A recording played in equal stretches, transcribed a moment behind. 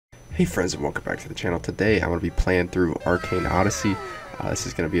Hey friends, and welcome back to the channel. Today I'm going to be playing through Arcane Odyssey. This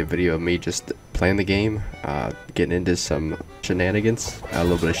is going to be a video of me just playing the game, getting into some shenanigans, a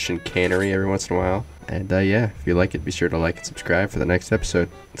little bit of chicanery every once in a while. And yeah, if you like it, be sure to like and subscribe for the next episode.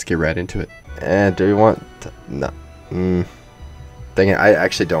 Let's get right into it. And do you want... no. Dang it, I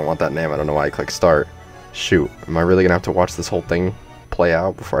actually don't want that name. I don't know why I clicked start. Shoot, am I really going to have to watch this whole thing play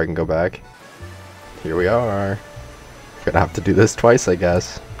out before I can go back? Here we are. Gonna have to do this twice, I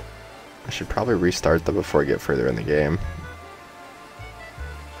guess. I should probably restart them before I get further in the game.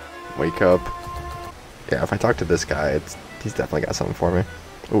 Wake up. Yeah, if I talk to this guy, he's definitely got something for me.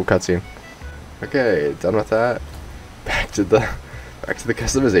 Ooh, cutscene. Okay, done with that. Back to the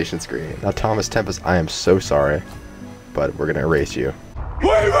customization screen. Now, Thomas Tempest, I am so sorry, but we're gonna erase you.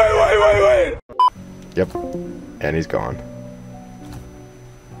 Wait! Yep, and he's gone.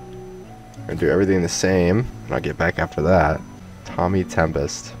 I'm gonna do everything the same, and I'll get back after that. Tommy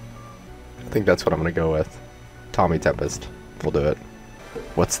Tempest. I think that's what I'm gonna go with. Tommy Tempest. We'll do it.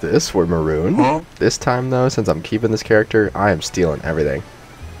 What's this? We're maroon? Huh? This time though, since I'm keeping this character, I am stealing everything.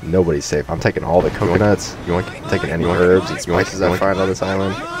 Nobody's safe. I'm taking all the coconuts. I'm taking any herbs and spices I find on this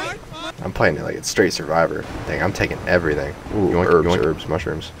island. I'm playing it like it's straight Survivor. Dang, I'm taking everything. Ooh, herbs,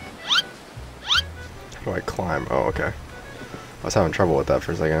 mushrooms. How do I climb? Oh, okay. I was having trouble with that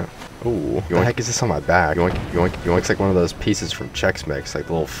for a second. Ooh, what the heck is this on my back? It's like one of those pieces from Chex Mix, like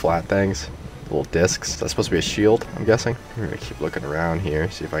the little flat things, the little discs. That's supposed to be a shield, I'm guessing. I'm gonna keep looking around here,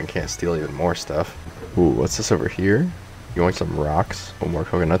 see if I can't steal even more stuff. Ooh, what's this over here? You want some rocks? Oh, more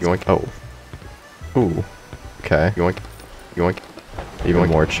coconuts. Oh. Ooh. Okay. Even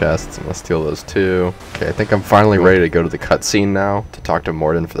more chests. I'm gonna steal those too. Okay, I think I'm finally ready to go to the cutscene now to talk to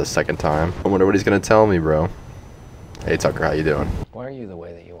Morden for the second time. I wonder what he's gonna tell me, bro. Hey Tucker, how you doing? Why are you the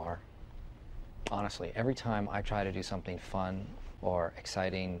way that you are? Honestly, every time I try to do something fun or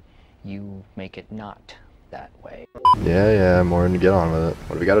exciting, you make it not that way. Yeah, Morden, get on with it.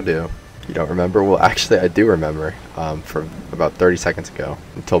 What do we gotta do? You don't remember? Well, actually, I do remember. From about 30 seconds ago.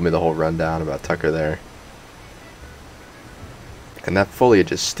 You told me the whole rundown about Tucker there. And that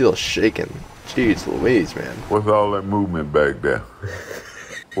foliage is still shaking. Jeez Louise, man. What's all that movement back there?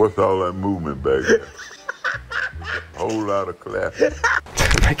 What's all that movement back there? Whole lot of clap.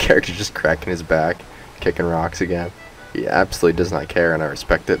 My character's just cracking his back, kicking rocks again. He absolutely does not care, and I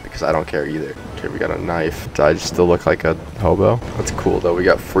respect it because I don't care either. Okay, we got a knife. Do I just still look like a hobo? That's cool though. We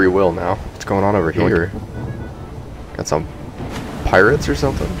got free will now. What's going on over here? Got some pirates or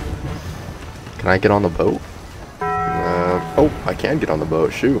something? Can I get on the boat? Oh, I can get on the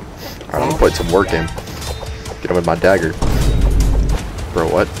boat. Shoot. Alright, I'm gonna play some war game. Get him with my dagger. Bro,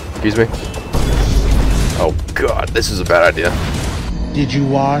 what? Excuse me? Oh god, this is a bad idea. Did you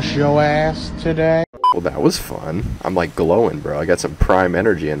wash your ass today? Well, that was fun. I'm like glowing, bro. I got some prime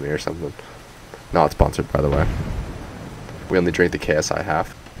energy in me or something. Not sponsored, by the way. We only drink the KSI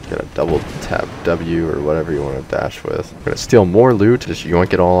half. Get a double tap W or whatever you want to dash with. I'm gonna steal more loot, just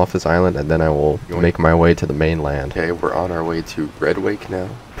yoink it all off this island, and then I will make my way to the mainland. Okay, we're on our way to Redwake now.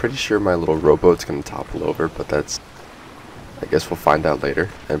 Pretty sure my little rowboat's gonna topple over, but that's... I guess we'll find out later.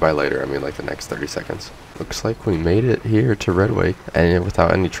 And by later, I mean like the next 30 seconds. Looks like we made it here to Redwake, and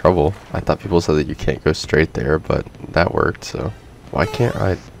without any trouble. I thought people said that you can't go straight there, but that worked, so... Why can't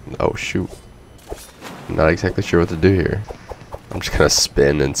I... Oh, shoot. I'm not exactly sure what to do here. I'm just gonna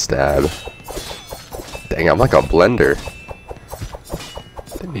spin and stab. Dang, I'm like a blender.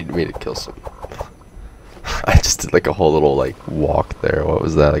 They need me to kill some... I just did like a whole little like walk there. What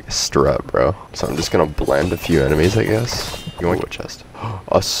was that? Like a strut, bro. So I'm just gonna blend a few enemies, I guess. You want a chest?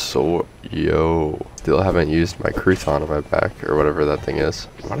 A sword. Yo. Still haven't used my crouton on my back or whatever that thing is.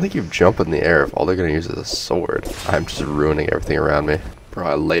 Why do they keep jumping in the air if all they're gonna use is a sword? I'm just ruining everything around me. Bro,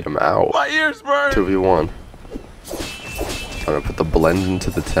 I laid them out. My ears burn! 2v1. I'm gonna put the blend into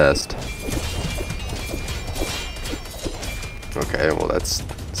the test. Okay, well that's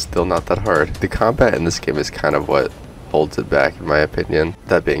still not that hard. The combat in this game is kind of what holds it back, in my opinion.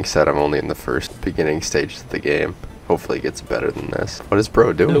 That being said, I'm only in the first beginning stages of the game. Hopefully it gets better than this. What is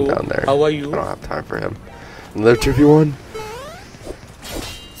bro doing down there? How are you? I don't have time for him. Another 2v1.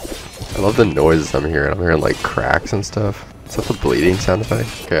 I love the noises I'm hearing. I'm hearing like cracks and stuff. Is that the bleeding sound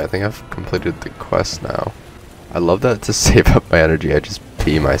effect? Okay, I think I've completed the quest now. I love that to save up my energy, I just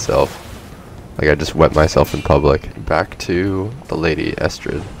pee myself. Like I just wet myself in public. Back to the lady,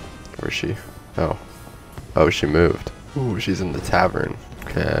 Estrid. Where is she? Oh. Oh, she moved. Ooh, she's in the tavern.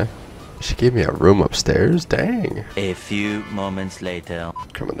 Okay. She gave me a room upstairs? Dang. A few moments later.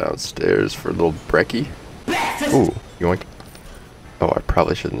 Coming downstairs for a little brekkie. Ooh, yoink. Oh, I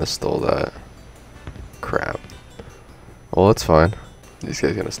probably shouldn't have stole that. Crap. Well, it's fine. These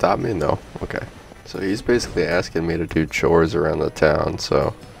guys gonna stop me? No. Okay. So he's basically asking me to do chores around the town,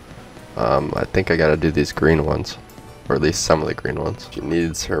 so I think I gotta do these green ones. Or at least some of the green ones. She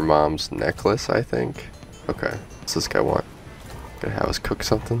needs her mom's necklace, I think. Okay. What's this guy want? Gonna have us cook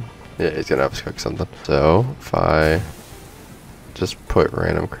something? Yeah, he's gonna have us cook something. So, if I just put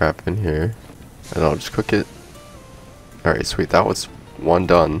random crap in here, and I'll just cook it. Alright, sweet. That was one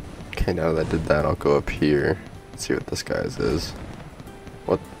done. Okay, now that I did that, I'll go up here. Let's see what this guy's is.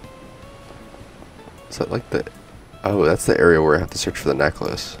 What? Is that like the... Oh, that's the area where I have to search for the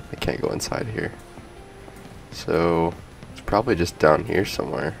necklace. I can't go inside here. So, it's probably just down here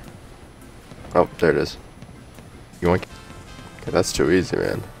somewhere. Oh, there it is. Yoink. Okay, that's too easy,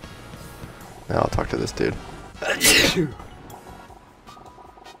 man. Now I'll talk to this dude.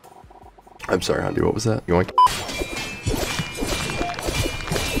 I'm sorry, Andy, what was that? Yoink.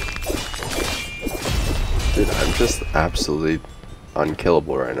 Dude, I'm just absolutely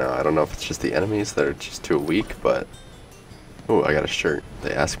unkillable right now. I don't know if it's just the enemies that are just too weak, but... Oh, I got a shirt.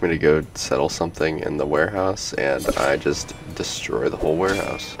 They asked me to go settle something in the warehouse, and I just destroy the whole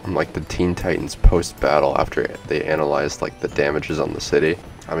warehouse. I'm like the Teen Titans post-battle after they analyzed like the damages on the city.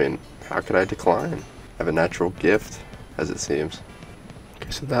 I mean, how could I decline? I have a natural gift, as it seems.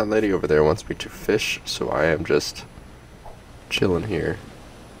 Okay, so that lady over there wants me to fish, so I am just chilling here,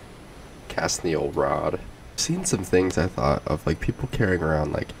 casting the old rod. I've seen some things I thought of, like people carrying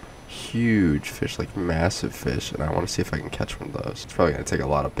around like huge fish, like massive fish, and I want to see if I can catch one of those. It's probably gonna take a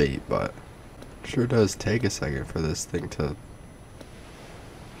lot of bait, but it sure does take a second for this thing to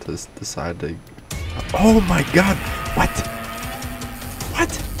decide to... Oh my god! What?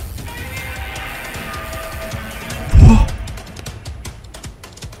 What? Whoa!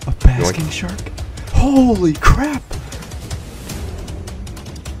 A basking shark? Holy crap!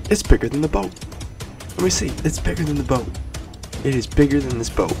 It's bigger than the boat. Let me see. It's bigger than the boat. It is bigger than this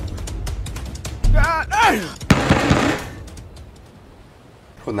boat.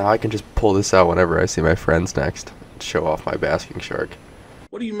 Well, now I can just pull this out whenever I see my friends next. Show off my basking shark.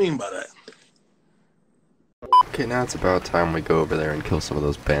 What do you mean by that? Okay, now it's about time we go over there and kill some of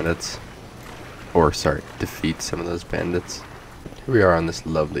those bandits. Or, sorry, defeat some of those bandits. Here we are on this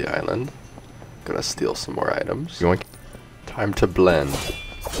lovely island. Gonna steal some more items. Yoink. Time to blend.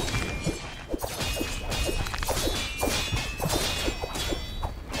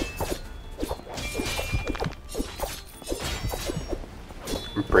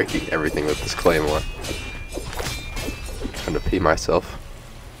 I'm breaking everything with this claymore. Trying to pee myself.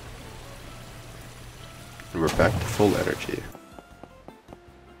 And we're back to full energy.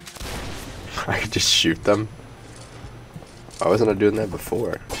 I could just shoot them. Why wasn't I doing that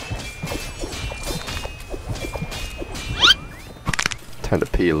before? Time to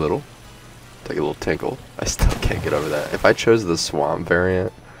pee a little. Take a little tinkle. I still can't get over that. If I chose the swamp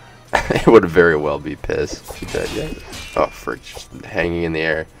variant, it would very well be pissed. Is she dead yet? Oh, frick. Just hanging in the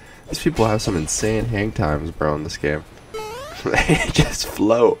air. These people have some insane hang times, bro, in this game. They just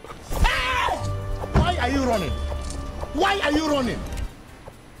float. Why are you running? Why are you running?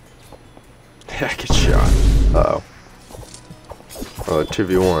 I get shot. Uh-oh. Oh,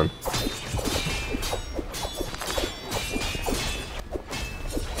 2v1.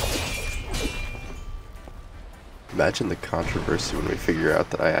 Imagine the controversy when we figure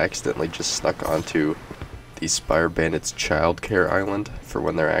out that I accidentally just snuck onto the Spire Bandits childcare island for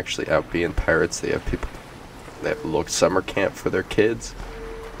when they're actually out being pirates. They have people, they have a little summer camp for their kids.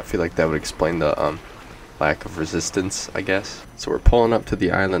 I feel like that would explain the lack of resistance, I guess. So we're pulling up to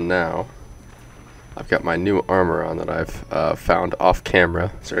the island now. I've got my new armor on that I've found off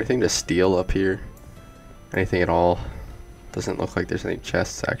camera. Is there anything to steal up here? Anything at all? Doesn't look like there's any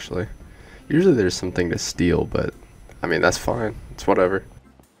chests, actually. Usually there's something to steal, but I mean, that's fine. It's whatever.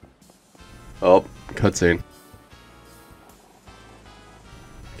 Oh, cutscene.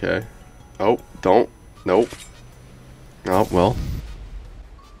 Okay. Oh, don't. Nope. Oh, well.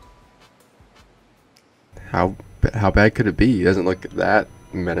 How bad could it be? He doesn't look that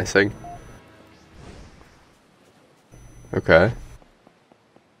menacing. Okay.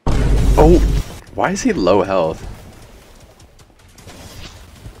 Oh, why is he low health?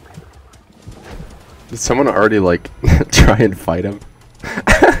 Did someone already, like, try and fight him?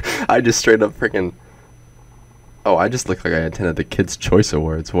 I just straight up freaking... Oh, I just look like I attended the Kids' Choice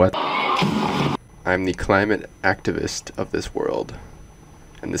Awards. What? I'm the climate activist of this world.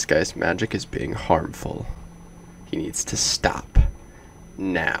 And this guy's magic is being harmful. He needs to stop.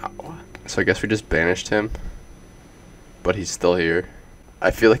 Now. So I guess we just banished him. But he's still here.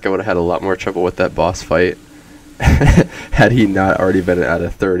 I feel like I would have had a lot more trouble with that boss fight had he not already been at a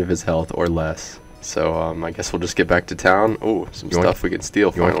third of his health or less. So I guess we'll just get back to town. Oh, some stuff we can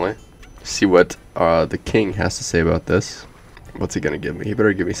steal finally. See what the king has to say about this. What's he gonna give me? He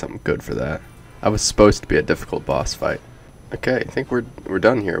better give me something good for that. I was supposed to be a difficult boss fight. Okay, I think we're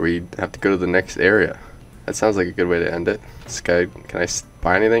done here. We have to go to the next area. That sounds like a good way to end it. This guy, can I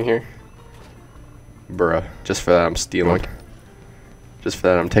buy anything here? Bruh, just for that I'm stealing. Just for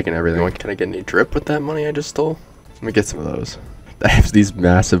that I'm taking everything. Can I get any drip with that money I just stole? Let me get some of those. I have these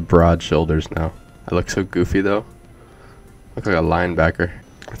massive broad shoulders now. I look so goofy though. Look like a linebacker.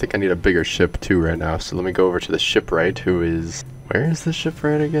 I think I need a bigger ship too right now. So let me go over to the shipwright who is... Where is the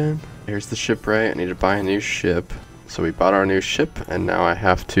shipwright again? Here's the shipwright. I need to buy a new ship. So we bought our new ship and now I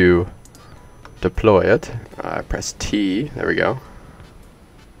have to deploy it. I press T. There we go.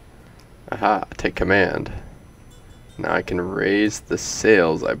 Aha, take command. Now I can raise the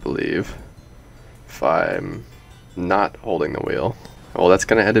sails, I believe, if I'm not holding the wheel. Well, that's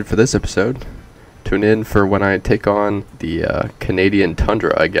going to end it for this episode. Tune in for when I take on the Canadian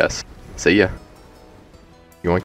tundra, I guess. See ya.